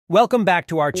Welcome back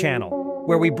to our channel,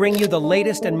 where we bring you the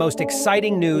latest and most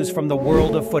exciting news from the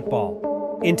world of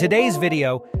football. In today's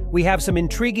video, we have some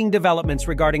intriguing developments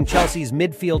regarding Chelsea's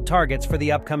midfield targets for the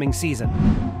upcoming season.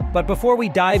 But before we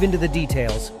dive into the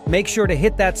details, make sure to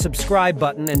hit that subscribe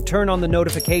button and turn on the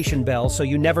notification bell so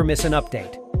you never miss an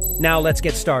update. Now let's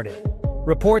get started.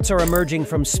 Reports are emerging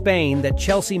from Spain that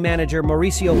Chelsea manager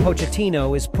Mauricio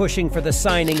Pochettino is pushing for the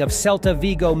signing of Celta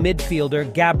Vigo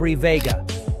midfielder Gabri Veiga.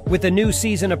 With the new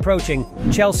season approaching,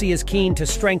 Chelsea is keen to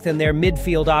strengthen their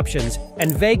midfield options, and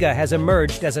Veiga has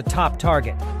emerged as a top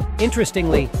target.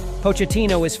 Interestingly,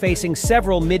 Pochettino is facing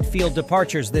several midfield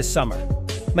departures this summer.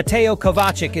 Mateo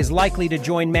Kovacic is likely to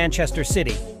join Manchester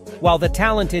City, while the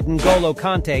talented N'Golo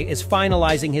Kanté is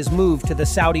finalizing his move to the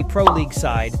Saudi Pro League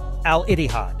side, Al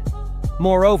Ittihad.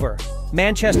 Moreover,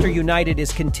 Manchester United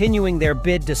is continuing their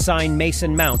bid to sign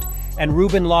Mason Mount, and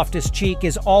Ruben Loftus-Cheek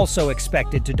is also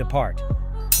expected to depart.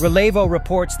 Relevo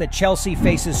reports that Chelsea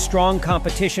faces strong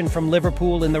competition from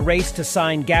Liverpool in the race to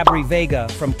sign Gabri Veiga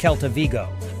from Celta Vigo.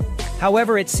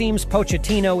 However, it seems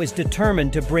Pochettino is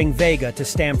determined to bring Veiga to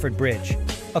Stamford Bridge.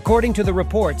 According to the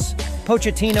reports,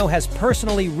 Pochettino has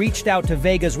personally reached out to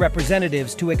Veiga's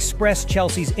representatives to express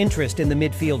Chelsea's interest in the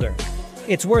midfielder.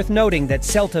 It's worth noting that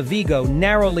Celta Vigo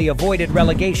narrowly avoided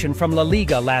relegation from La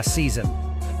Liga last season,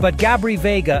 but Gabri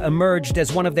Veiga emerged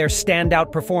as one of their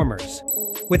standout performers.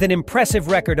 With an impressive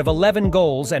record of 11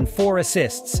 goals and 4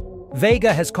 assists,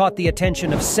 Veiga has caught the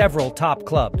attention of several top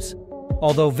clubs.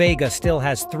 Although Veiga still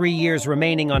has 3 years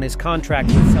remaining on his contract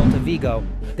with Celta Vigo,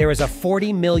 there is a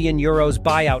 €40 million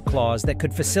buyout clause that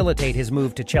could facilitate his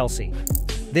move to Chelsea.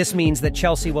 This means that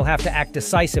Chelsea will have to act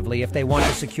decisively if they want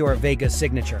to secure Veiga's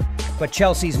signature. But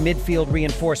Chelsea's midfield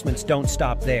reinforcements don't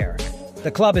stop there.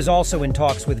 The club is also in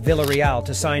talks with Villarreal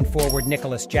to sign forward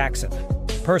Nicholas Jackson.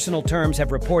 Personal terms have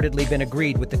reportedly been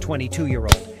agreed with the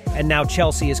 22-year-old, and now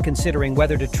Chelsea is considering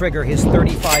whether to trigger his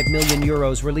 €35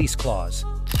 million release clause.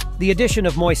 The addition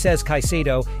of Moises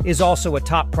Caicedo is also a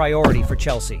top priority for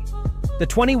Chelsea. The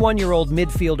 21-year-old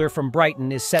midfielder from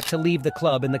Brighton is set to leave the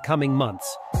club in the coming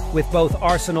months, with both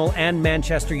Arsenal and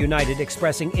Manchester United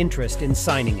expressing interest in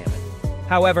signing him.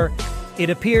 However, it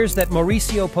appears that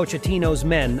Mauricio Pochettino's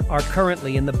men are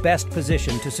currently in the best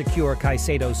position to secure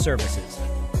Caicedo's services.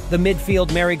 The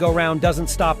midfield merry-go-round doesn't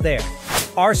stop there.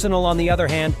 Arsenal, on the other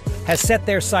hand, has set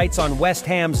their sights on West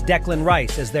Ham's Declan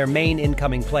Rice as their main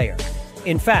incoming player.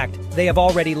 In fact, they have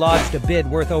already lodged a bid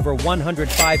worth over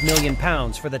 £105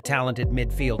 million for the talented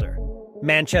midfielder.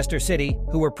 Manchester City,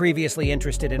 who were previously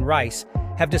interested in Rice,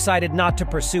 have decided not to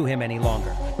pursue him any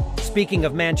longer. Speaking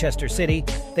of Manchester City,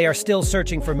 they are still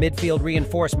searching for midfield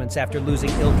reinforcements after losing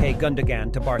Ilkay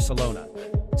Gundogan to Barcelona.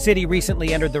 City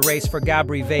recently entered the race for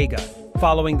Gabri Veiga,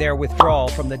 following their withdrawal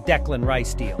from the Declan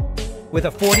Rice deal. With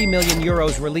a €40 million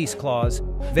release clause,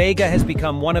 Veiga has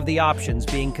become one of the options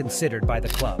being considered by the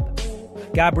club.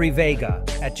 Gabri Veiga,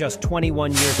 at just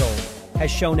 21 years old, has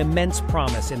shown immense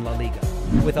promise in La Liga,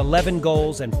 with 11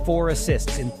 goals and 4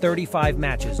 assists in 35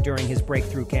 matches during his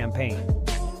breakthrough campaign.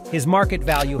 His market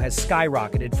value has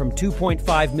skyrocketed from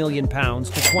 £2.5 million to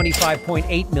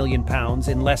 €25.8 million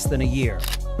in less than a year.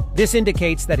 This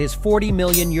indicates that his €40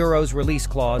 million release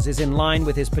clause is in line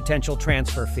with his potential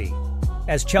transfer fee.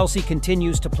 As Chelsea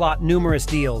continues to plot numerous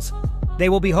deals, they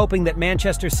will be hoping that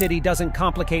Manchester City doesn't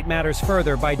complicate matters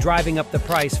further by driving up the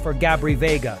price for Gabri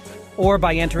Veiga, or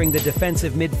by entering the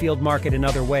defensive midfield market in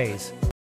other ways.